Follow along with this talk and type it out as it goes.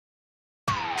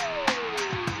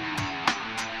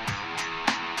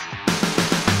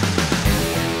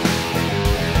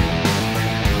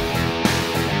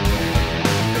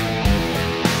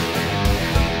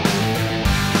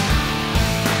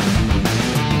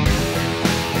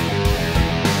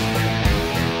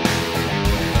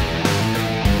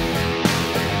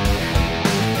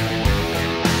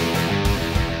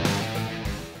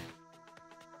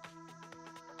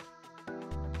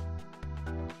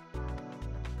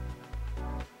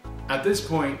At this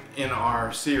point in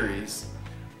our series,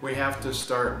 we have to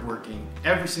start working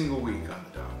every single week on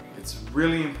the dog. It's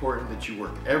really important that you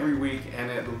work every week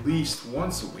and at least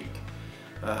once a week.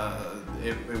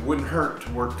 It wouldn't hurt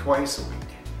to work twice a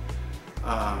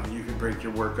week. You can break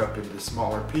your work up into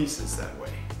smaller pieces that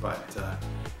way, but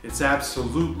it's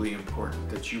absolutely important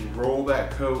that you roll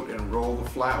that coat and roll the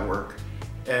flat work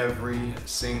every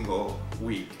single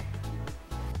week.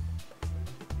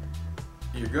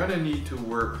 You're going to need to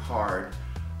work hard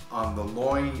on the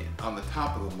loin, on the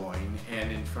top of the loin and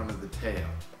in front of the tail.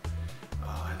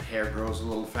 And hair grows a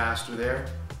little faster there,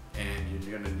 and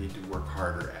you're going to need to work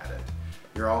harder at it.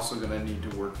 You're also going to need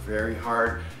to work very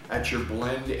hard at your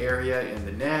blend area in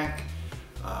the neck,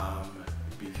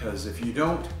 because if you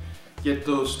don't get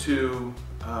those two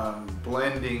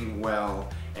blending well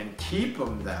and keep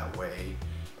them that way,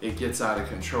 it gets out of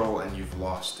control and you've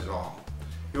lost it all.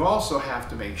 You also have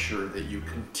to make sure that you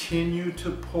continue to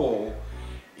pull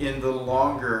in the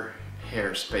longer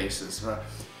hair spaces.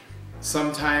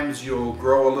 Sometimes you'll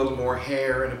grow a little more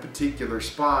hair in a particular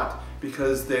spot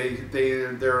because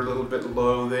they're a little bit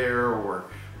low there, or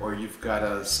you've got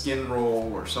a skin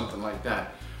roll or something like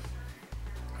that.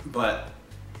 But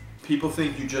people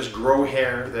think you just grow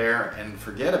hair there and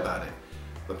forget about it.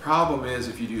 The problem is,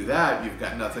 if you do that, you've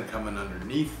got nothing coming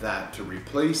underneath that to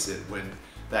replace it when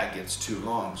that gets too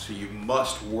long. So you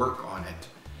must work on it.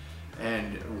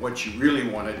 And what you really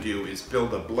want to do is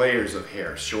build up layers of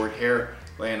hair. Short hair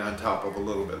laying on top of a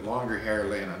little bit longer hair,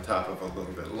 laying on top of a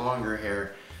little bit longer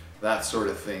hair, that sort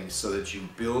of thing, so that you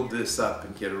build this up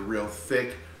and get a real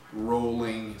thick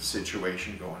rolling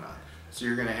situation going on. So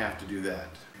you're going to have to do that.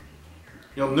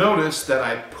 You'll notice that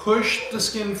I push the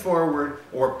skin forward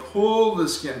or pull the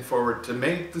skin forward to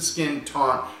make the skin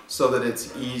taut so that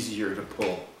it's easier to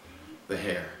pull the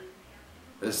hair.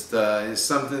 This is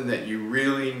something that you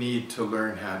really need to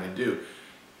learn how to do.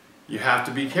 You have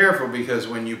to be careful, because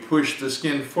when you push the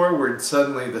skin forward,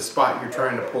 suddenly the spot you're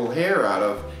trying to pull hair out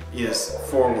of is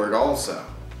forward also.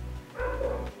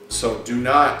 So do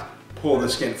not pull the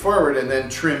skin forward and then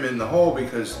trim in the hole,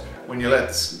 because when you let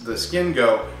the skin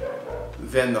go,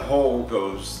 then the hole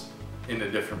goes in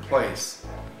a different place.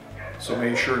 So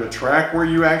make sure to track where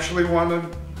you actually want to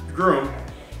groom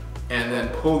and then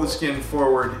pull the skin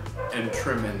forward and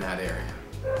trim in that area.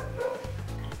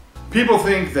 People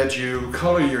think that you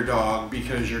color your dog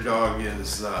because your dog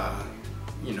is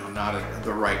not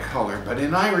the right color, but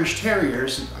in Irish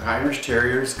Terriers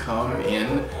come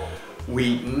in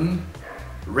wheaten,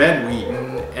 red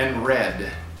wheaten, and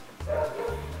red.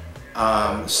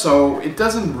 So it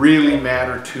doesn't really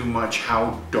matter too much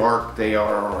how dark they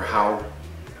are or how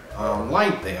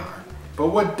light they are. But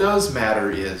what does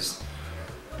matter is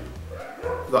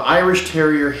the Irish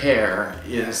Terrier hair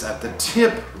is at the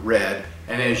tip red,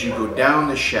 and as you go down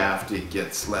the shaft it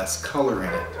gets less color in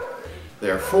it.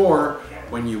 Therefore,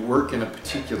 when you work in a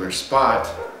particular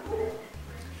spot,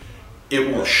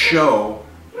 it will show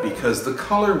because the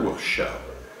color will show.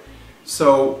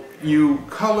 So you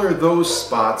color those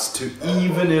spots to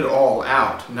even it all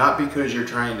out, not because you're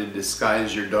trying to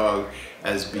disguise your dog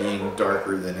as being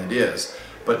darker than it is,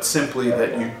 but simply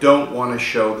that you don't want to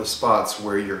show the spots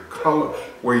where you're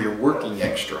working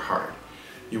extra hard.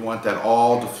 You want that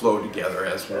all to flow together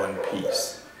as one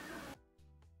piece.